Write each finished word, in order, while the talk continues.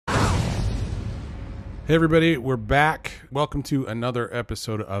Hey everybody, we're back. Welcome to another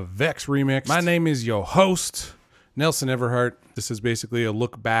episode of Vexx Remixxed. My name is your host, Nelson Everhart. This is basically a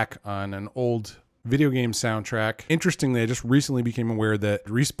look back on an old video game soundtrack. Interestingly, I just recently became aware that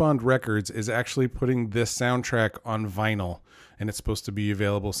Respawn Records is actually putting this soundtrack on vinyl, and it's supposed to be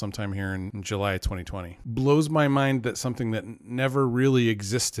available sometime here in July 2020. Blows my mind that something that never really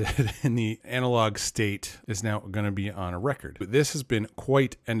existed in the analog state is now going to be on a record. But this has been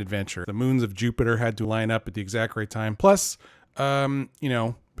quite an adventure. The moons of Jupiter had to line up at the exact right time. Plus,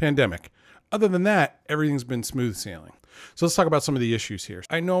 pandemic. Other than that, everything's been smooth sailing. So let's talk about some of the issues here.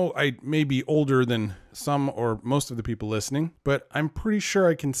 I know I may be older than some or most of the people listening, but I'm pretty sure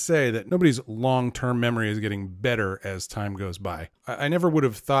I can say that nobody's long-term memory is getting better as time goes by. I never would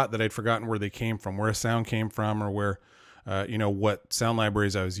have thought that I'd forgotten where they came from, where a sound came from, or where, what sound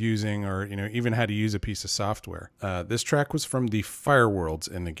libraries I was using, or, even how to use a piece of software. This track was from the Fire Worlds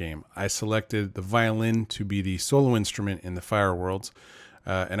in the game. I selected the violin to be the solo instrument in the Fire Worlds.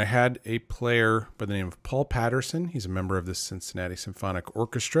 And I had a player by the name of Paul Patterson. He's a member of the Cincinnati Symphonic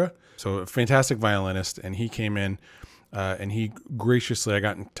Orchestra. So a fantastic violinist. And he came in and he graciously, I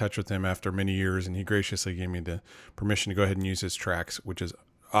got in touch with him after many years, and he graciously gave me the permission to go ahead and use his tracks, which is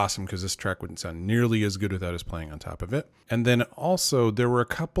awesome because this track wouldn't sound nearly as good without us playing on top of it. And then also there were a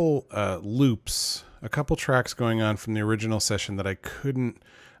couple loops, a couple tracks going on from the original session that I couldn't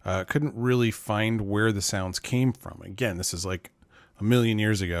really find where the sounds came from. Again, this is like a million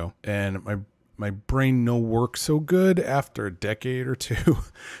years ago, and my brain no work so good after a decade or two.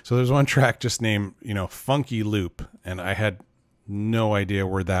 So there's one track just named, Funky Loop, and I had no idea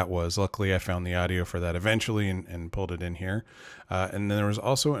where that was. Luckily, I found the audio for that eventually and pulled it in here. And then there was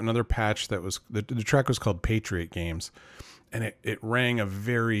also another patch that was, the track was called Patriot Games, and it rang a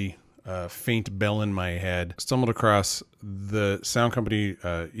very faint bell in my head. Stumbled across the sound company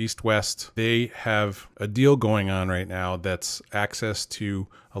East West. They have a deal going on right now that's access to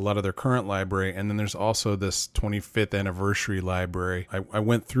a lot of their current library, and then there's also this 25th anniversary library. I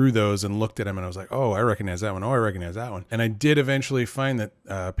went through those and looked at them, and I was like, oh, I recognize that one. Oh, I recognize that one. And I did eventually find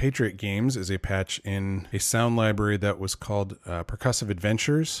that Patriot Games is a patch in a sound library that was called Percussive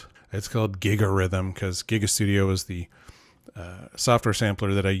Adventures. It's called Giga Rhythm because Giga Studio is the software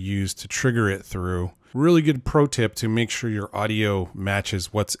sampler that I use to trigger it through. Really good pro tip to make sure your audio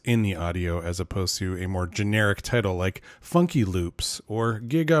matches what's in the audio as opposed to a more generic title like Funky Loops or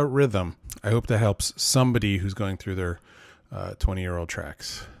Giga Rhythm. I hope that helps somebody who's going through their 20-year-old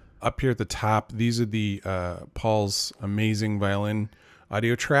tracks. Up here at the top, these are the Paul's amazing violin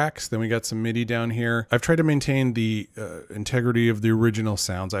audio tracks. Then we got some MIDI down here. I've tried to maintain the integrity of the original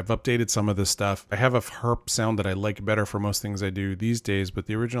sounds. I've updated some of this stuff. I have a harp sound that I like better for most things I do these days, but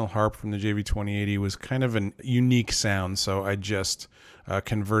the original harp from the JV2080 was kind of a unique sound, so I just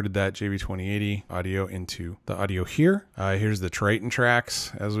converted that JV2080 audio into the audio here. Here's the Triton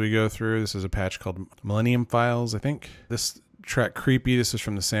tracks as we go through. This is a patch called Millennium Files, I think. This track Creepy, this is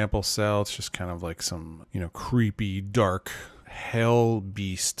from the sample cell. It's just kind of like some, creepy, dark hell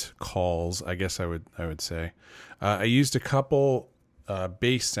beast calls, I guess I would say. I used a couple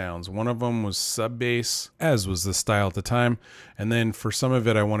bass sounds. One of them was sub bass, as was the style at the time, and then for some of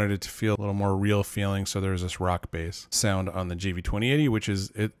it I wanted it to feel a little more real feeling, so there was this rock bass sound on the JV2080, which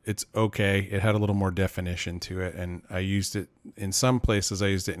is it's okay. It had a little more definition to it, and I used it in some places. I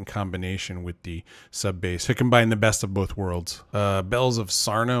used it in combination with the sub bass to combine the best of both worlds. Bells of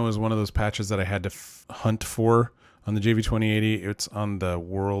Sarno is one of those patches that I had to hunt for on the JV2080. It's on the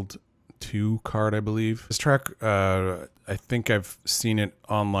World 2 card, I believe. This track, I think I've seen it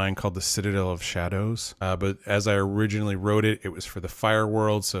online called the Citadel of Shadows, but as I originally wrote it, it was for the Fire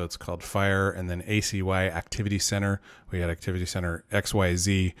World, so it's called Fire, and then ACY, Activity Center. We had Activity Center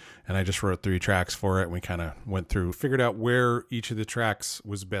XYZ, and I just wrote 3 tracks for it, and we kind of went through, figured out where each of the tracks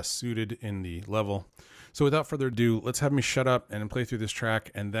was best suited in the level. So without further ado, let's have me shut up and play through this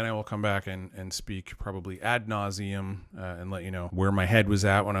track, and then I will come back and speak probably ad nauseum and let you know where my head was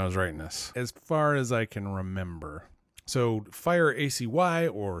at when I was writing this, as far as I can remember. So Fire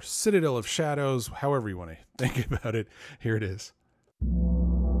ACY or Citadel of Shadows, however you want to think about it, here it is.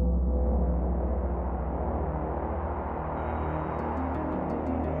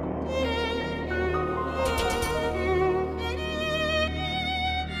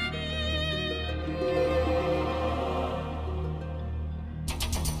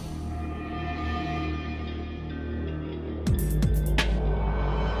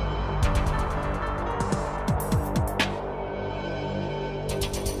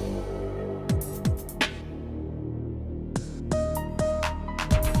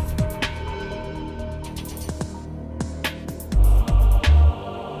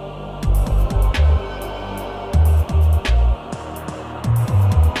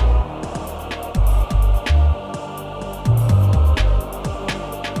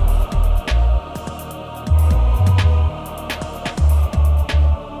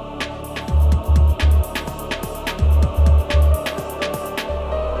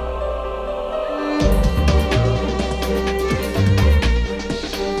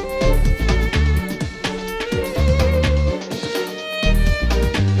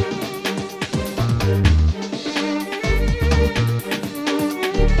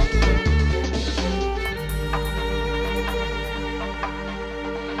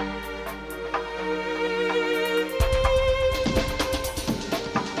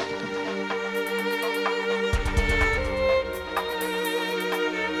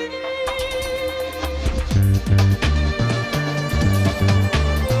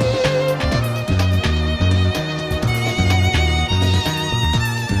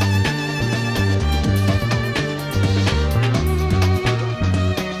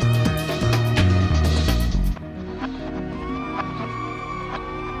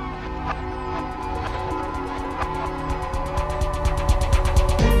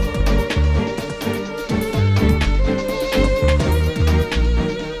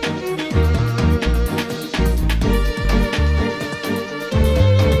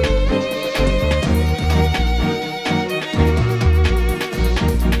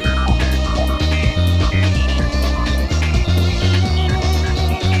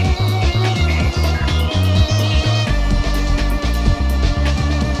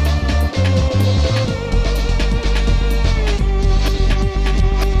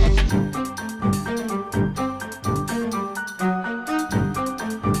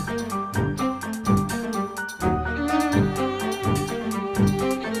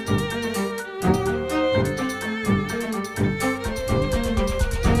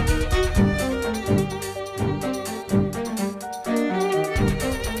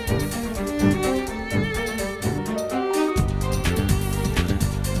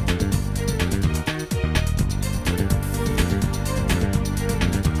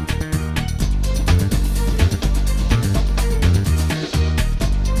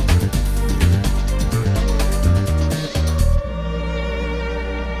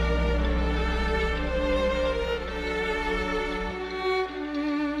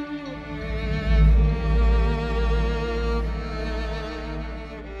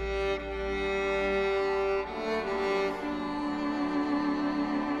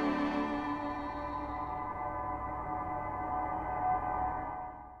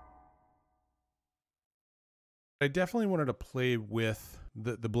 I definitely wanted to play with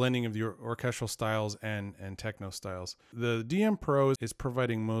the blending of the orchestral styles and techno styles. The DM Pro is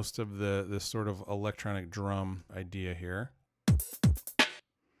providing most of the sort of electronic drum idea here.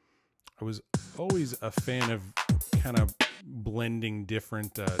 I was always a fan of kind of blending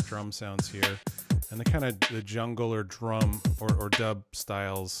different drum sounds here, and the kind of the jungle or drum or dub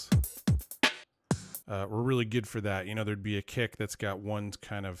styles were really good for that. You know, there'd be a kick that's got one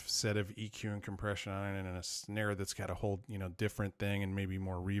kind of set of EQ and compression on it, and a snare that's got a whole, you know, different thing and maybe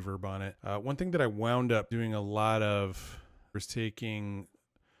more reverb on it. One thing that I wound up doing a lot of was taking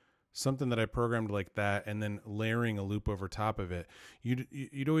something that I programmed like that and then layering a loop over top of it.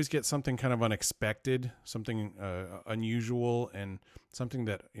 You'd always get something kind of unexpected, something unusual, and something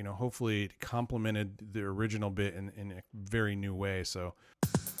that, you know, hopefully complemented the original bit in a very new way. So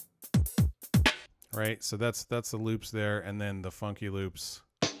right, so that's the loops there, and then the funky loops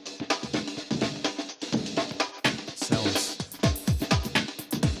sounds,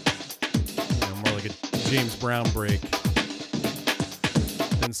 you know, more like a James Brown break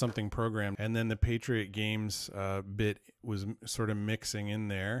than something programmed. And then the Patriot Games bit was sort of mixing in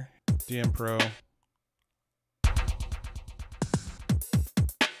there. DM Pro.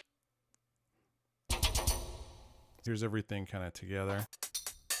 Here's everything kind of together.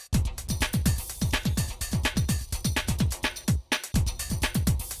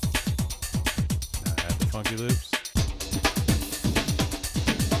 Funky loops.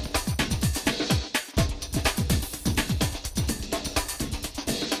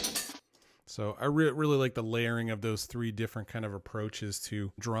 So I really like the layering of those three different kind of approaches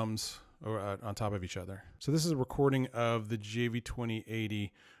to drums on top of each other. So this is a recording of the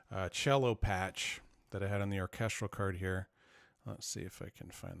JV2080 cello patch that I had on the orchestral card here. Let's see if I can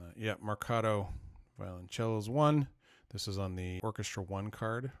find that. Yeah, Marcato Violoncellos 1. This is on the Orchestra 1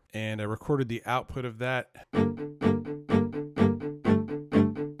 card, and I recorded the output of that.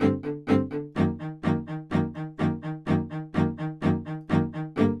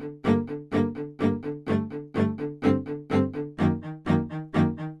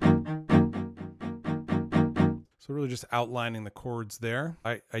 So really just outlining the chords there.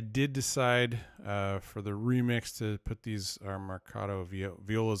 I did decide for the remix to put these Marcato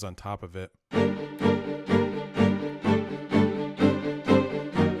violas on top of it.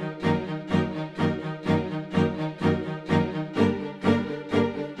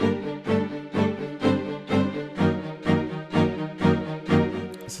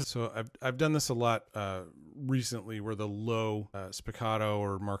 So I've done this a lot recently, where the low spiccato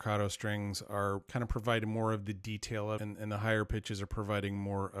or Marcato strings are kind of providing more of the detail, and the higher pitches are providing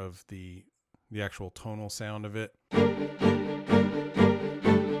more of the actual tonal sound of it.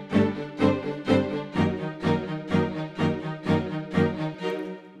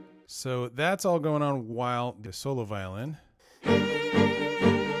 So that's all going on while the solo violin.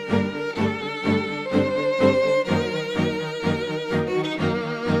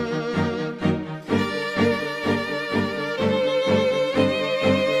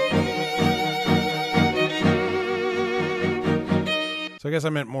 So I guess I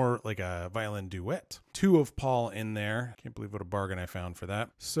meant more like a violin duet. Two of Paul in there. Can't believe what a bargain I found for that.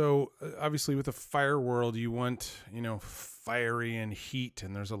 So obviously with the fire world, you want, you know, fiery and heat,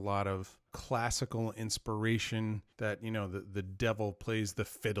 and there's a lot of classical inspiration that, you know, the devil plays the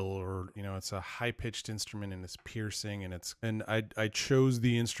fiddle, or, you know, it's a high-pitched instrument and it's piercing, and I chose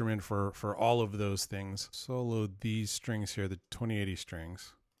the instrument for all of those things. Soloed these strings here, the 2080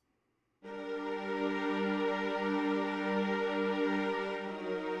 strings.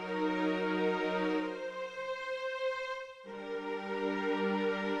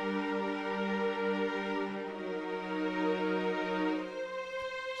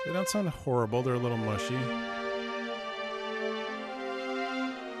 They don't sound horrible, they're a little mushy.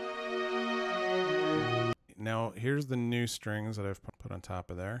 Now, here's the new strings that I've put on top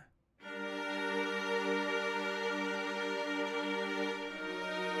of there.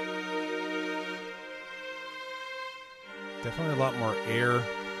 Definitely a lot more air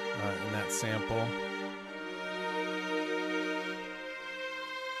in that sample.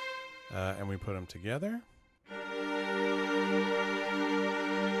 And we put them together.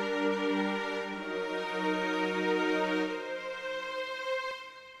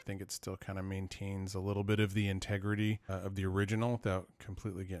 I think it still kind of maintains a little bit of the integrity of the original without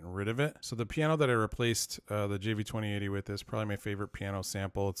completely getting rid of it. So the piano that I replaced the JV2080 with is probably my favorite piano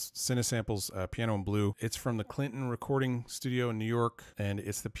sample. It's Cinesample's Piano in Blue. It's from the Clinton Recording Studio in New York, and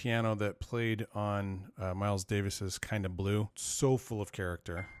it's the piano that played on Miles Davis's Kinda Blue. So full of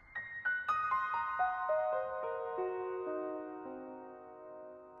character.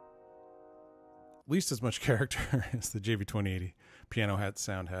 least as much character as the JV2080 piano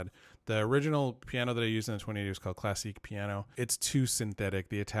sound had. The original piano that I used in the 2080 was called Classique Piano. It's too synthetic.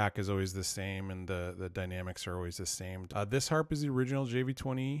 The attack is always the same, and the dynamics are always the same. This harp is the original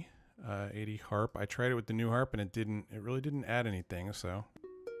JV2080 harp. I tried it with the new harp, and it really didn't add anything. So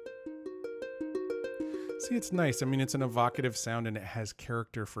see, it's nice. I mean, it's an evocative sound, and it has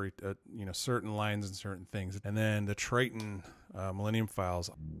character for certain lines and certain things. And then the Triton Millennium Files,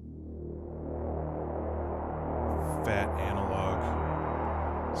 fat analog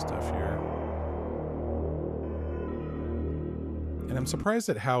stuff here. And I'm surprised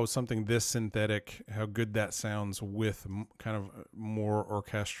at how something this synthetic, how good that sounds with kind of more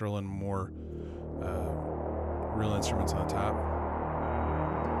orchestral and more real instruments on top.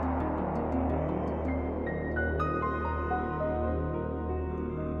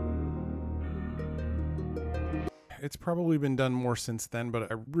 It's probably been done more since then,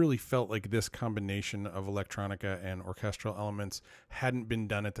 but I really felt like this combination of electronica and orchestral elements hadn't been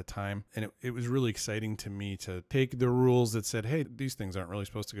done at the time. And it was really exciting to me to take the rules that said, hey, these things aren't really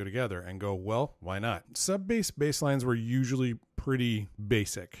supposed to go together, and go, well, why not? Sub-bass bass lines were usually pretty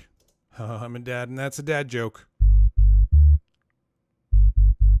basic. I'm a dad, and that's a dad joke.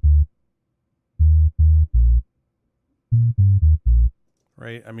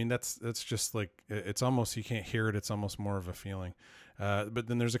 Right? I mean, that's just like, it's almost, you can't hear it. It's almost more of a feeling. But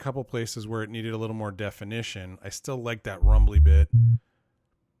then there's a couple places where it needed a little more definition. I still like that rumbly bit.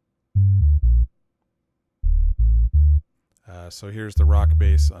 So here's the rock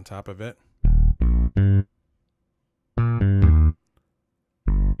bass on top of it.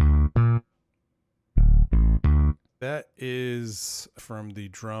 That is from the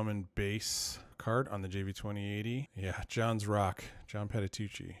drum and bass card on the JV2080. Yeah, John's rock, John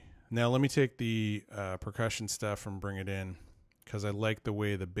Petitucci. Now let me take the percussion stuff and bring it in, because I like the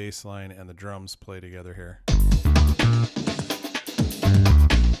way the bass line and the drums play together here.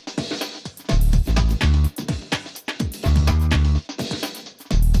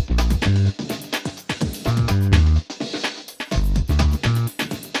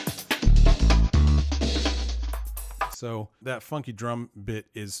 So that funky drum bit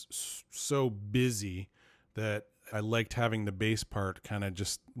is so busy that I liked having the bass part kind of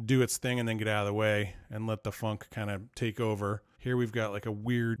just do its thing and then get out of the way and let the funk kind of take over. Here we've got like a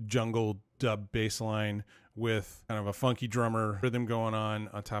weird jungle dub bass line with kind of a funky drummer rhythm going on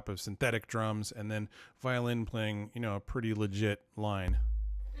top of synthetic drums, and then violin playing, a pretty legit line.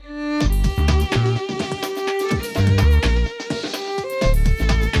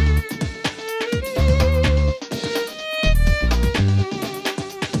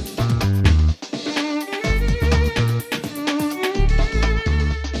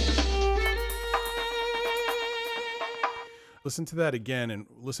 Listen to that again, and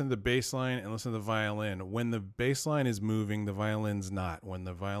listen to the bass line and listen to the violin. When the bass line is moving, the violin's not. When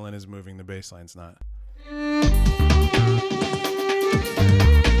the violin is moving, the bass line's not.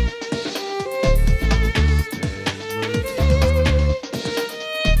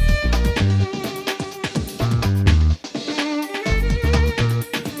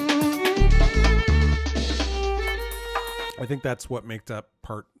 I think that's what makes that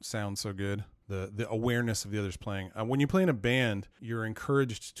part sound so good. The awareness of the others playing. When you play in a band, you're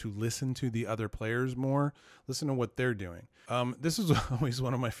encouraged to listen to the other players more. Listen to what they're doing. This is always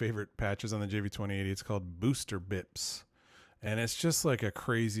one of my favorite patches on the JV2080. It's called Booster Bips. And it's just like a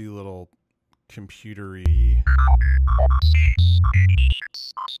crazy little computery.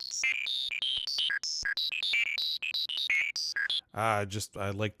 I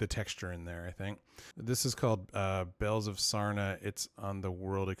like the texture in there, I think. This is called Bells of Sarna. It's on the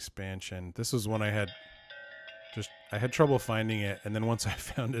world expansion. This was one I had trouble finding it, and then once I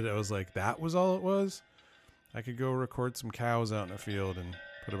found it, I was like, that was all it was? I could go record some cows out in a field and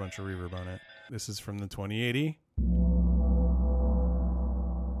put a bunch of reverb on it. This is from the 2080.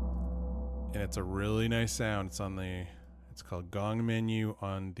 And it's a really nice sound. It's called Gong Menu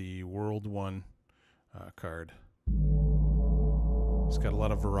on the World 1 card. It's got a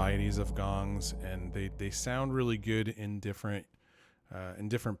lot of varieties of gongs, and they sound really good in different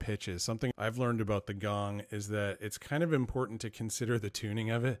pitches. Something I've learned about the gong is that it's kind of important to consider the tuning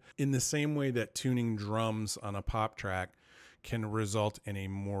of it, in the same way that tuning drums on a pop track can result in a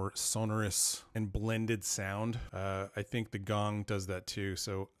more sonorous and blended sound. I think the gong does that too.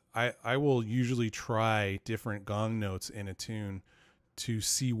 So I will usually try different gong notes in a tune to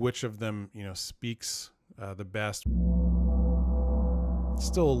see which of them speaks the best. It's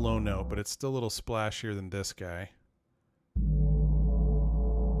still a low note, but it's still a little splashier than this guy,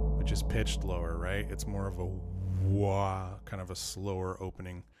 which is pitched lower, right? It's more of a wah, kind of a slower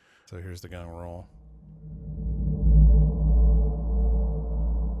opening. So here's the gong roll.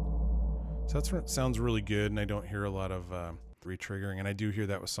 So that sounds really good, and I don't hear a lot of retriggering, and I do hear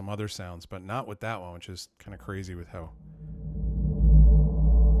that with some other sounds, but not with that one, which is kind of crazy with how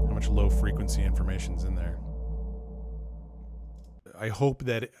much low frequency information's in there. I hope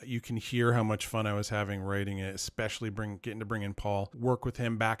that you can hear how much fun I was having writing it, especially getting to bring in Paul, work with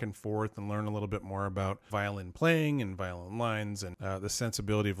him back and forth and learn a little bit more about violin playing and violin lines and the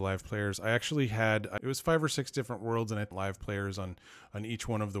sensibility of live players. I actually had, it was 5 or 6 different worlds, and I had live players on each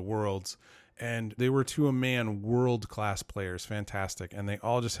one of the worlds. And they were, to a man, world-class players, fantastic. And they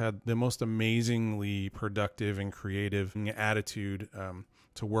all just had the most amazingly productive and creative attitude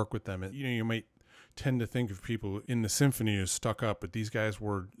to work with them. And, you know, you might tend to think of people in the symphony as stuck up, but these guys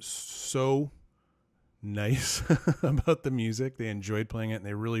were so nice about the music. They enjoyed playing it, and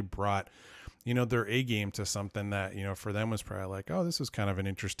they really brought, you know, their A game to something that, you know, for them was probably like, oh, this is kind of an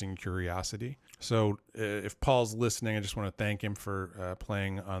interesting curiosity. So if Paul's listening, I just want to thank him for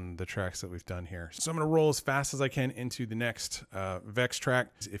playing on the tracks that we've done here. So I'm going to roll as fast as I can into the next Vexx track.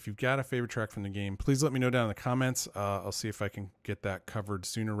 If you've got a favorite track from the game, please let me know down in the comments. I'll see if I can get that covered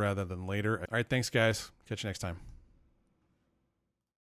sooner rather than later. All right, thanks guys. Catch you next time.